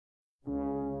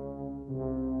Hey,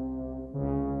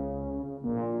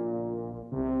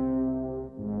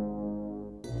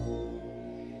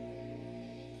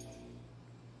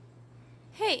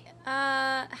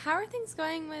 how are things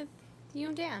going with you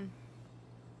and Dan?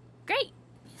 Great.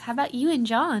 How about you and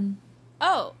John?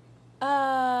 Oh,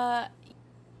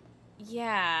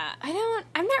 yeah.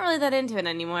 I'm not really that into it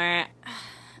anymore.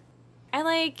 I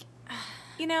like,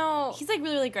 he's like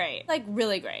really, really great. Like,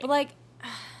 really great. But like,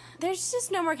 there's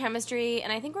just no more chemistry,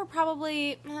 and I think we're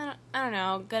probably, I don't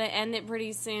know, gonna end it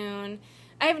pretty soon.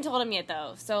 I haven't told him yet,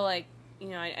 though, so like,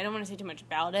 I don't want to say too much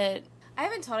about it. I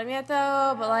haven't told him yet,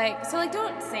 though, but like, so like,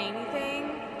 don't say anything,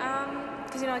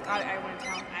 because, like, I want to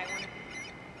tell him,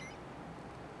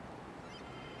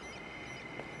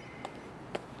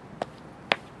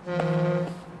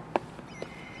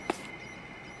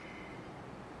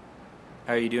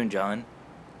 How are you doing, John?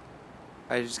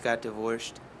 I just got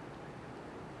divorced.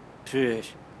 Psh,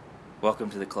 welcome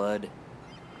to the club.